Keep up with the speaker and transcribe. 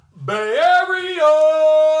Bay Area!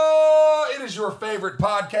 It is your favorite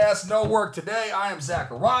podcast, No Work Today. I am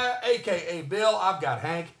Zachariah, a.k.a. Bill. I've got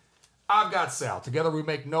Hank. I've got Sal. Together we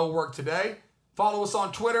make No Work Today. Follow us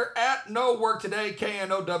on Twitter at No Work Today,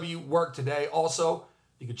 K-N-O-W Work Today. Also,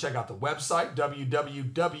 you can check out the website,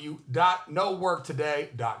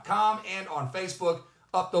 www.noworktoday.com, and on Facebook.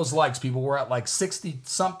 Up those likes, people. We're at like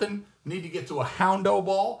 60-something. Need to get to a houndo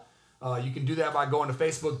ball. You can do that by going to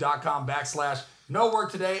facebook.com/No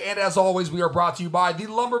Work Today. And as always, we are brought to you by The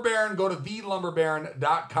Lumber Baron. Go to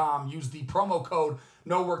thelumberbaron.com. Use the promo code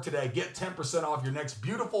No Work Today. Get 10% off your next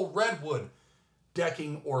beautiful redwood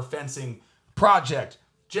decking or fencing project.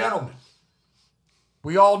 Gentlemen,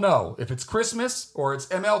 we all know if it's Christmas or it's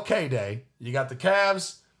MLK Day, you got the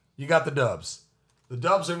Cavs, you got the Dubs. The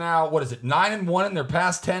Dubs are now, 9-1 in their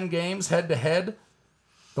past 10 games head-to-head.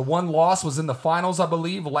 The one loss was in the finals, I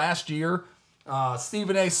believe, last year.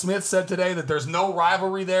 Stephen A. Smith said today that there's no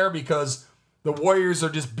rivalry there because the Warriors are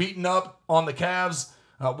just beating up on the Cavs.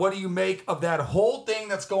 What do you make of that whole thing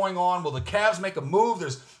that's going on? Will the Cavs make a move?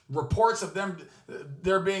 There's reports of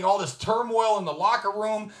there being all this turmoil in the locker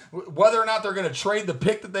room, whether or not they're going to trade the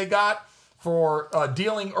pick that they got for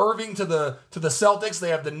dealing Irving to the Celtics. They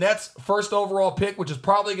have the Nets' first overall pick, which is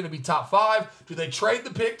probably going to be top 5. Do they trade the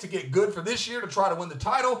pick to get good for this year to try to win the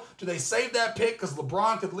title? Do they save that pick because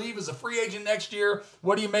LeBron could leave as a free agent next year?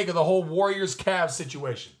 What do you make of the whole Warriors-Cavs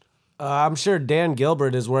situation? I'm sure Dan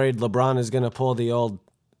Gilbert is worried LeBron is going to pull the old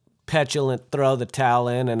petulant throw the towel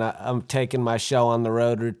in and I'm taking my show on the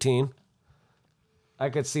road routine. I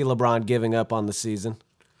could see LeBron giving up on the season.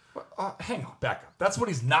 Hang on, back up. That's what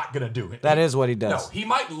he's not going to do. That is what he does. No, he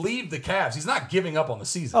might leave the Cavs. He's not giving up on the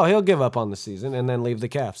season. Oh, he'll give up on the season and then leave the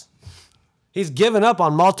Cavs. He's given up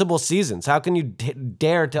on multiple seasons. How can you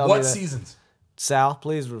dare tell me that? What seasons? Sal,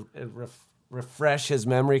 please refresh his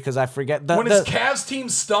memory because I forget. When his Cavs team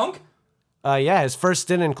stunk? Yeah, his first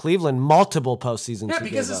stint in Cleveland, multiple postseasons. Yeah,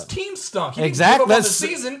 because his team stunk. He exactly. Didn't give up on the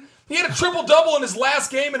season. He had a triple-double in his last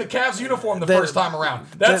game in a Cavs uniform the first time around.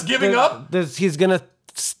 That's giving up? He's going to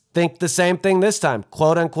think the same thing this time.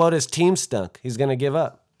 Quote unquote, his team stunk. He's going to give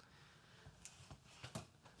up.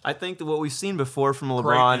 I think that what we've seen before from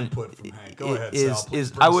Great LeBron input from Hank. Go ahead, is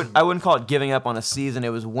Sal. I wouldn't call it giving up on a season. It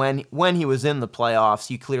was when he was in the playoffs,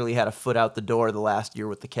 he clearly had a foot out the door the last year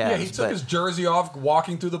with the Cavs. Yeah, he took his jersey off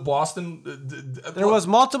walking through the Boston. There was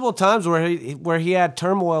multiple times where he had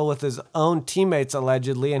turmoil with his own teammates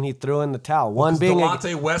allegedly, and he threw in the towel. One being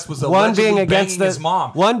Delonte West was allegedly banging his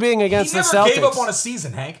mom. One being against the Celtics. He never gave up on a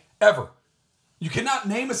season, Hank, ever. You cannot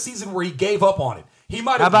name a season where he gave up on it. He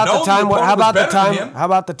might have known the opponent was better than him. How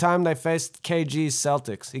about the time they faced KG's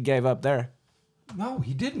Celtics? He gave up there. No,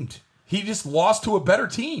 he didn't. He just lost to a better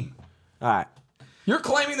team. All right. You're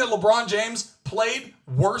claiming that LeBron James played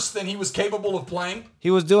worse than he was capable of playing? He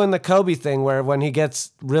was doing the Kobe thing where when he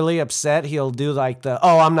gets really upset, he'll do like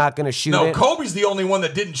I'm not going to shoot it. No, Kobe's the only one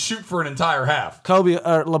that didn't shoot for an entire half.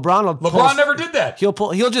 LeBron never did that.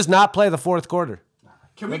 He'll just not play the fourth quarter.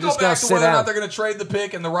 Can we go back to whether or not they're going to trade the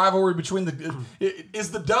pick and the rivalry between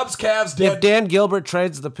is the Dubs Cavs dead? If Dan Gilbert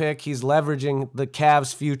trades the pick, he's leveraging the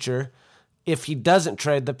Cavs' future. If he doesn't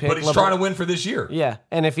trade the pick, but he's trying to win for this year. Yeah,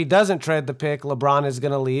 and if he doesn't trade the pick, LeBron is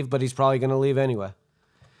going to leave, but he's probably going to leave anyway.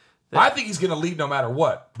 I think he's going to leave no matter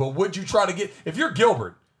what. But would you try to get if you're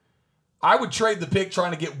Gilbert? I would trade the pick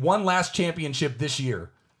trying to get one last championship this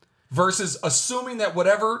year. Versus assuming that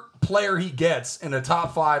whatever player he gets in the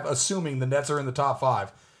top 5, assuming the Nets are in the top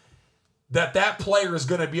 5, that player is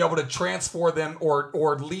going to be able to transfer them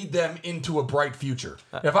or lead them into a bright future.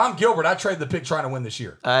 If I'm Gilbert, I trade the pick trying to win this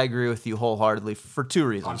year. I agree with you wholeheartedly for 2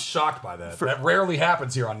 reasons. I'm shocked by that. That rarely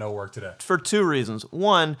happens here on No Work Today. For 2 reasons.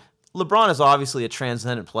 One, LeBron is obviously a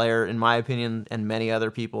transcendent player, in my opinion, and many other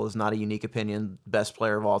people. Is not a unique opinion. Best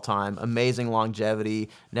player of all time. Amazing longevity.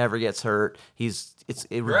 Never gets hurt.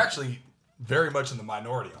 You're actually very much in the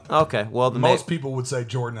minority on that. Okay, well, most people would say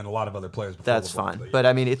Jordan and a lot of other players. That's LeBron, fine, but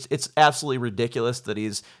I mean, it's absolutely ridiculous that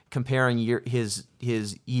he's comparing his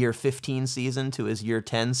year 15 season to his year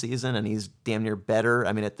 10 season, and he's damn near better.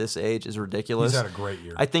 I mean, at this age, is ridiculous. He's had a great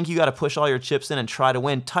year. I think you got to push all your chips in and try to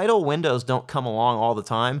win. Title windows don't come along all the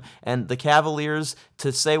time, and the Cavaliers,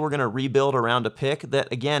 to say we're going to rebuild around a pick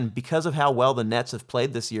that, again, because of how well the Nets have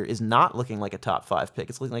played this year, is not looking like a top 5 pick.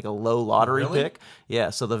 It's looking like a low lottery pick. Yeah,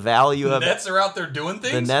 so the value of the Nets are out there doing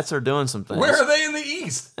things. The Nets are doing some things. Where are they in the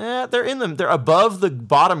East? They're in them. They're above the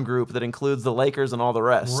bottom group that includes the Lakers and all the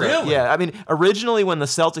rest. Really? Yeah, I mean, originally when the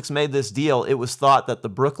Celtics made this deal, it was thought that the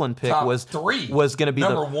Brooklyn pick Top was 3. was going to be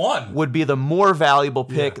Number 1. would be the more valuable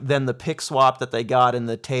pick Yeah. than the pick swap that they got in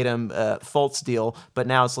the Tatum Fultz deal. But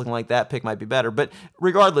now it's looking like that pick might be better. But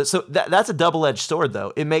regardless, so that's a double-edged sword,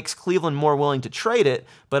 though. It makes Cleveland more willing to trade it,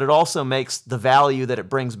 but it also makes the value that it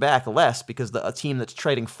brings back less because a team that's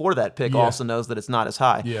trading for that pick also knows that it's not as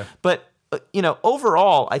high. Yeah. But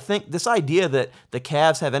overall, I think this idea that the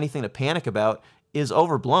Cavs have anything to panic about is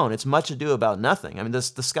overblown. It's much ado about nothing. I mean, the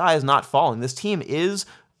sky is not falling. This team is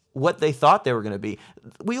what they thought they were going to be.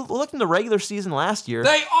 We looked in the regular season last year.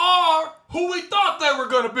 They are who we thought they were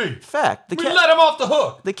going to be. Fact. We let them off the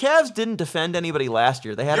hook. The Cavs didn't defend anybody last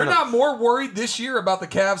year. They had You're not more worried this year about the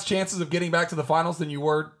Cavs' chances of getting back to the finals than you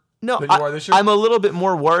are this year? I'm a little bit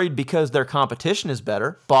more worried because their competition is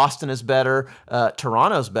better. Boston is better.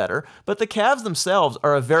 Toronto's better. But the Cavs themselves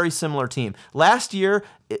are a very similar team. Last year,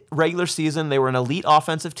 regular season, they were an elite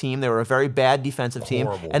offensive team. They were a very bad defensive team.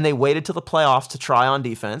 And they waited till the playoffs to try on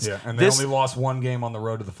defense. Yeah, and they only lost one game on the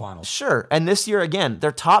road to the finals. Sure. And this year, again,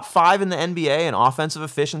 they're top 5 in the NBA in offensive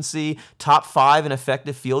efficiency, top 5 in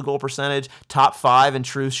effective field goal percentage, top 5 in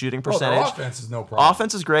true shooting percentage. Their offense is no problem.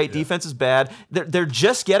 Offense is great. Defense is bad. They're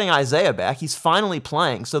just getting Isaiah back. He's finally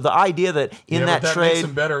playing. So the idea that that that trade makes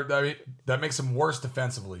him better. I mean, that makes him worse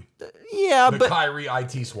defensively. Yeah, The Kyrie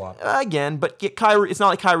IT swap. again, but Kyrie. It's not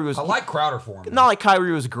like Kyrie was. I like Crowder for him. Not like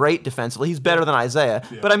Kyrie was great defensively. He's better than Isaiah.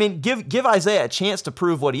 Yeah. But I mean, give Isaiah a chance to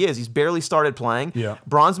prove what he is. He's barely started playing. Yeah.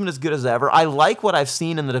 Bronzman as good as ever. I like what I've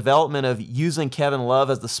seen in the development of using Kevin Love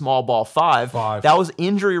as the small ball 5. That was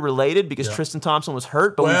injury related because Tristan Thompson was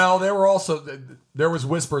hurt. But there was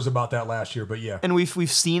whispers about that last year, but yeah. And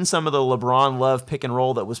we've seen some of the LeBron Love pick and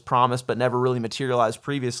roll that was promised but never really materialized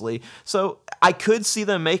previously. So I could see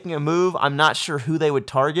them making a move. I'm not sure who they would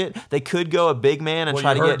target. They could go a big man and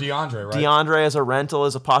try to get DeAndre, right? DeAndre as a rental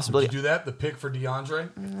is a possibility. Would you do that? The pick for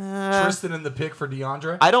DeAndre? Tristan and the pick for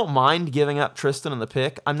DeAndre? I don't mind giving up Tristan and the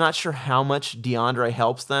pick. I'm not sure how much DeAndre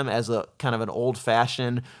helps them as a kind of an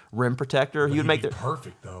old-fashioned rim protector. He'd make their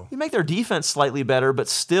perfect though. He'd make their defense slightly better, but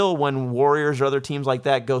still, when Warriors or other teams like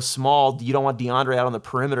that go small, you don't want DeAndre out on the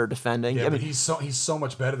perimeter defending. Yeah, but he's so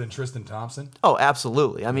much better than Tristan Thompson. Oh,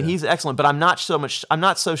 absolutely. I mean, he's excellent, but I'm not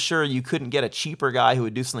so sure you couldn't get a cheaper guy who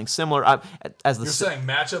would do something similar. You're saying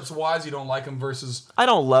matchups wise, you don't like him versus. I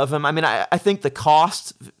don't love him. I mean, I think the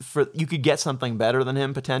cost for you could get something better than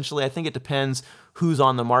him potentially. I think it depends who's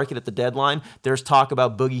on the market at the deadline. There's talk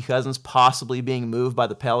about Boogie Cousins possibly being moved by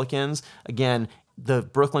the Pelicans. Again, the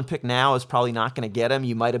Brooklyn pick now is probably not going to get him.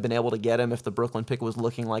 You might have been able to get him if the Brooklyn pick was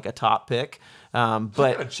looking like a top pick. But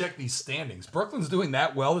I gotta check these standings. Brooklyn's doing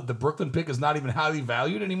that well that the Brooklyn pick is not even highly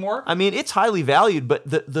valued anymore. I mean, it's highly valued, but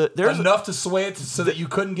there's enough to sway it so that you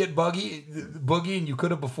couldn't get Boogie and you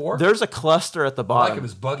could have before. There's a cluster at the bottom. I like him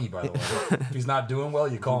as Buggy, by the way. If he's not doing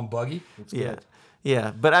well, you call him Buggy. Yeah.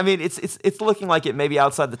 Yeah, but I mean, it's looking like it may be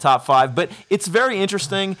outside the top 5, but it's very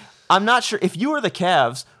interesting. I'm not sure if you were the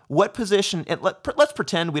Cavs, what position? Let's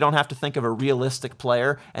pretend we don't have to think of a realistic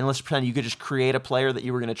player, and let's pretend you could just create a player that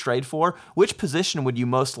you were going to trade for. Which position would you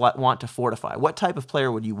most want to fortify? What type of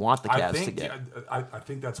player would you want the Cavs to get? I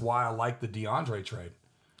think that's why I like the DeAndre trade.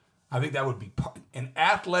 I think that would be an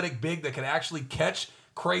athletic big that can actually catch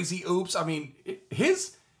crazy oops. I mean,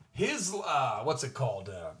 his what's it called?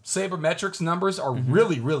 Sabermetrics numbers are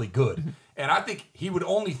really, really good. And I think he would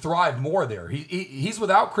only thrive more there. He's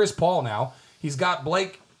without Chris Paul now. He's got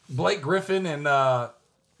Blake Griffin and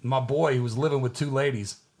my boy who was living with 2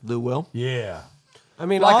 ladies. Lou Will? Yeah. I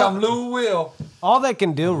mean, I'm Lou Will. All they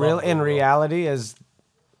can do in reality is,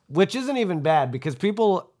 which isn't even bad because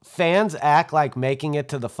fans act like making it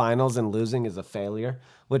to the finals and losing is a failure,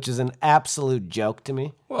 which is an absolute joke to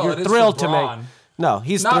me. Well, You're thrilled to make. No,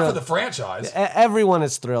 he's not thrilled. For the franchise. Everyone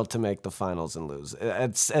is thrilled to make the finals and lose.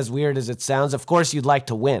 It's as weird as it sounds. Of course, you'd like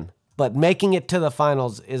to win, but making it to the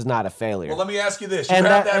finals is not a failure. Well, let me ask you this: you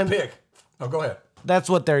have that pick. Oh, go ahead.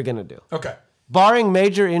 That's what they're gonna do. Okay. Barring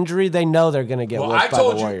major injury, they know they're gonna get whooped by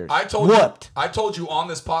the Warriors. I told you on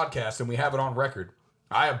this podcast, and we have it on record.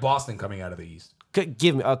 I have Boston coming out of the East.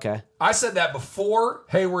 Give me okay. I said that before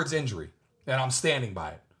Hayward's injury, and I'm standing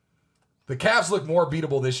by it. The Cavs look more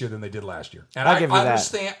beatable this year than they did last year. And I'll give you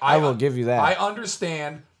that. I will give you that. I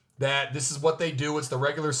understand that this is what they do. It's the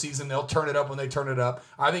regular season. They'll turn it up when they turn it up.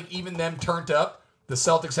 I think even them turned up, the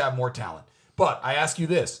Celtics have more talent. But I ask you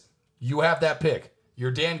this. You have that pick.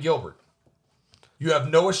 You're Dan Gilbert. You have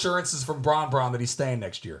no assurances from Bron that he's staying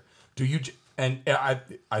next year. Do you? And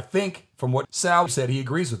I think from what Sal said, he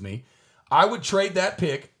agrees with me. I would trade that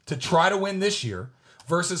pick to try to win this year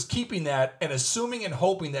versus keeping that and assuming and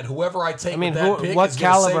hoping that whoever I take I mean, with that pick what is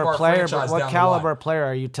going to save caliber our player? franchise What down the caliber line. player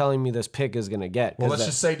are you telling me this pick is going to get? Well, let's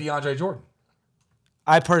just say DeAndre Jordan.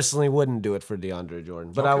 I personally wouldn't do it for DeAndre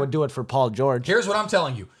Jordan, but I would do it for Paul George. Here's what I'm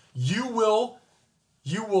telling you. You will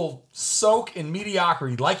soak in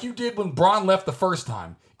mediocrity like you did when Braun left the first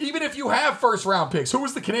time. Even if you have first-round picks. Who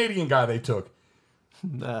was the Canadian guy they took?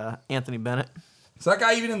 Anthony Bennett. Is that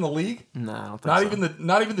guy even in the league? No, I don't think so.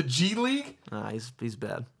 Not even the G League? Nah, he's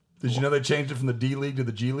bad. Did you know they changed it from the D League to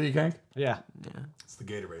the G League, Hank? Yeah. It's the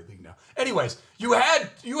Gatorade League now. Anyways, you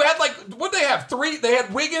had like what they have? Three. They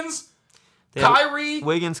had Wiggins, Kyrie,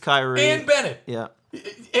 and Bennett. Yeah.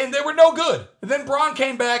 And they were no good. And then Braun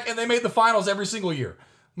came back and they made the finals every single year.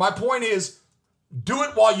 My point is, do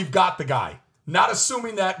it while you've got the guy. Not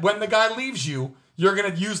assuming that when the guy leaves you, you're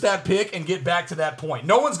going to use that pick and get back to that point.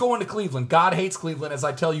 No one's going to Cleveland. God hates Cleveland, as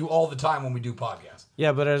I tell you all the time when we do podcasts.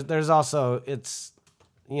 Yeah, but there's also, it's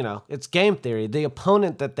game theory. The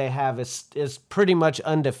opponent that they have is pretty much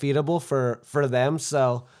undefeatable for them.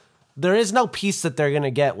 So there is no piece that they're going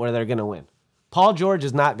to get where they're going to win. Paul George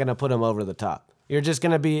is not going to put them over the top. It's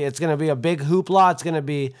going to be a big hoopla. It's going to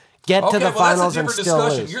be get to the finals and still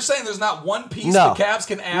lose. You're saying there's not one piece the Cavs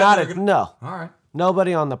can add? No. All right.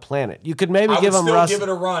 Nobody on the planet. You could maybe give them Russell. Give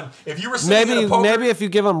it a run. If you were sitting in a poker, maybe if you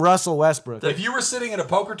give them Russell Westbrook. If you were sitting in a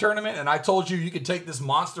poker tournament and I told you could take this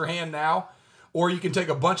monster hand now, or you can take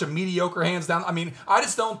a bunch of mediocre hands down. I mean, I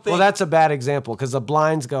just don't think. Well, that's a bad example because the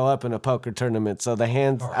blinds go up in a poker tournament. So the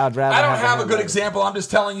hands, I'd rather. I don't have a good example. I'm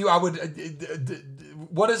just telling you, I would.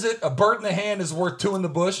 What is it? A bird in the hand is worth two in the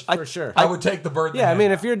bush. For sure. I would take the bird in the hand. Yeah, I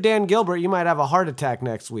mean, if you're Dan Gilbert, you might have a heart attack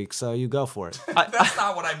next week, so you go for it. That's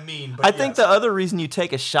not what I mean. But I think the other reason you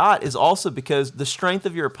take a shot is also because the strength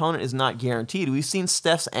of your opponent is not guaranteed. We've seen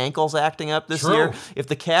Steph's ankles acting up this year. If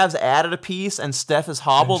the Cavs added a piece and Steph is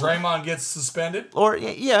hobbled, and Draymond gets suspended, or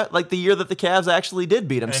like the year that the Cavs actually did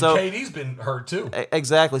beat him. And so KD's been hurt too.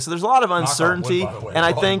 Exactly. So there's a lot of uncertainty, Knock on wood, by the way, and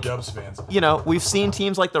I all think Dubs fans. We've seen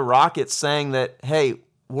teams like the Rockets saying that, hey,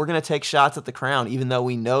 we're going to take shots at the crown, even though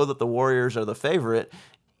we know that the Warriors are the favorite.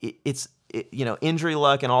 It's injury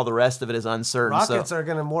luck and all the rest of it is uncertain. Rockets are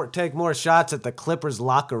going to take more shots at the Clippers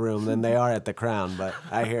locker room than they are at the crown, but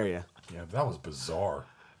I hear you. Yeah, that was bizarre.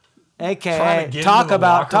 AKA talk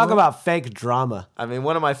about fake drama. I mean,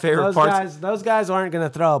 one of my favorite parts. Those guys aren't going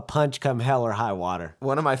to throw a punch come hell or high water.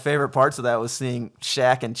 One of my favorite parts of that was seeing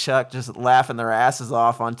Shaq and Chuck just laughing their asses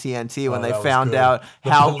off on TNT when they found out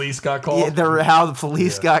how the police got called. How the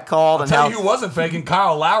police got called. I'll tell you who wasn't faking.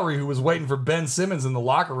 Kyle Lowry, who was waiting for Ben Simmons in the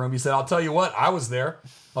locker room. He said, "I'll tell you what, I was there.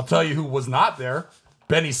 I'll tell you who was not there.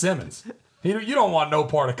 Benny Simmons. You don't want no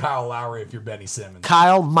part of Kyle Lowry if you're Benny Simmons.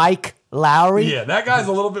 Mike Lowry? Yeah, that guy's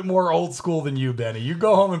a little bit more old school than you, Benny. You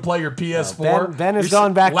go home and play your PS4. Ben is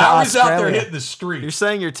going back Lowry's to Australia. out there hitting the street. You're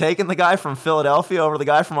saying you're taking the guy from Philadelphia over the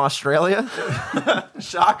guy from Australia?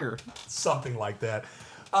 Shocker. Something like that.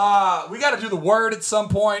 We got to do the word at some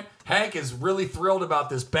point. Hank is really thrilled about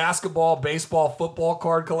this basketball, baseball, football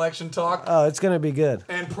card collection talk. Oh, it's going to be good.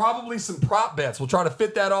 And probably some prop bets. We'll try to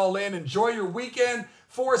fit that all in. Enjoy your weekend.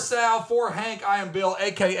 For Sal, for Hank, I am Bill,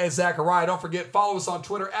 a.k.a. Zachariah. Don't forget, follow us on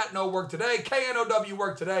Twitter at NoWorkToday, KNOW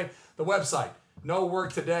Work Today, the website,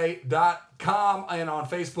 NoWorkToday.com, and on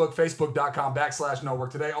Facebook,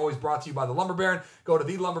 Facebook.com/NoWorkToday. Always brought to you by The Lumber Baron. Go to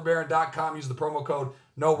TheLumberBaron.com. Use the promo code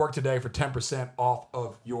NoWorkToday for 10% off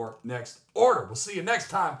of your next order. We'll see you next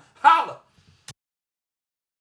time. Holla!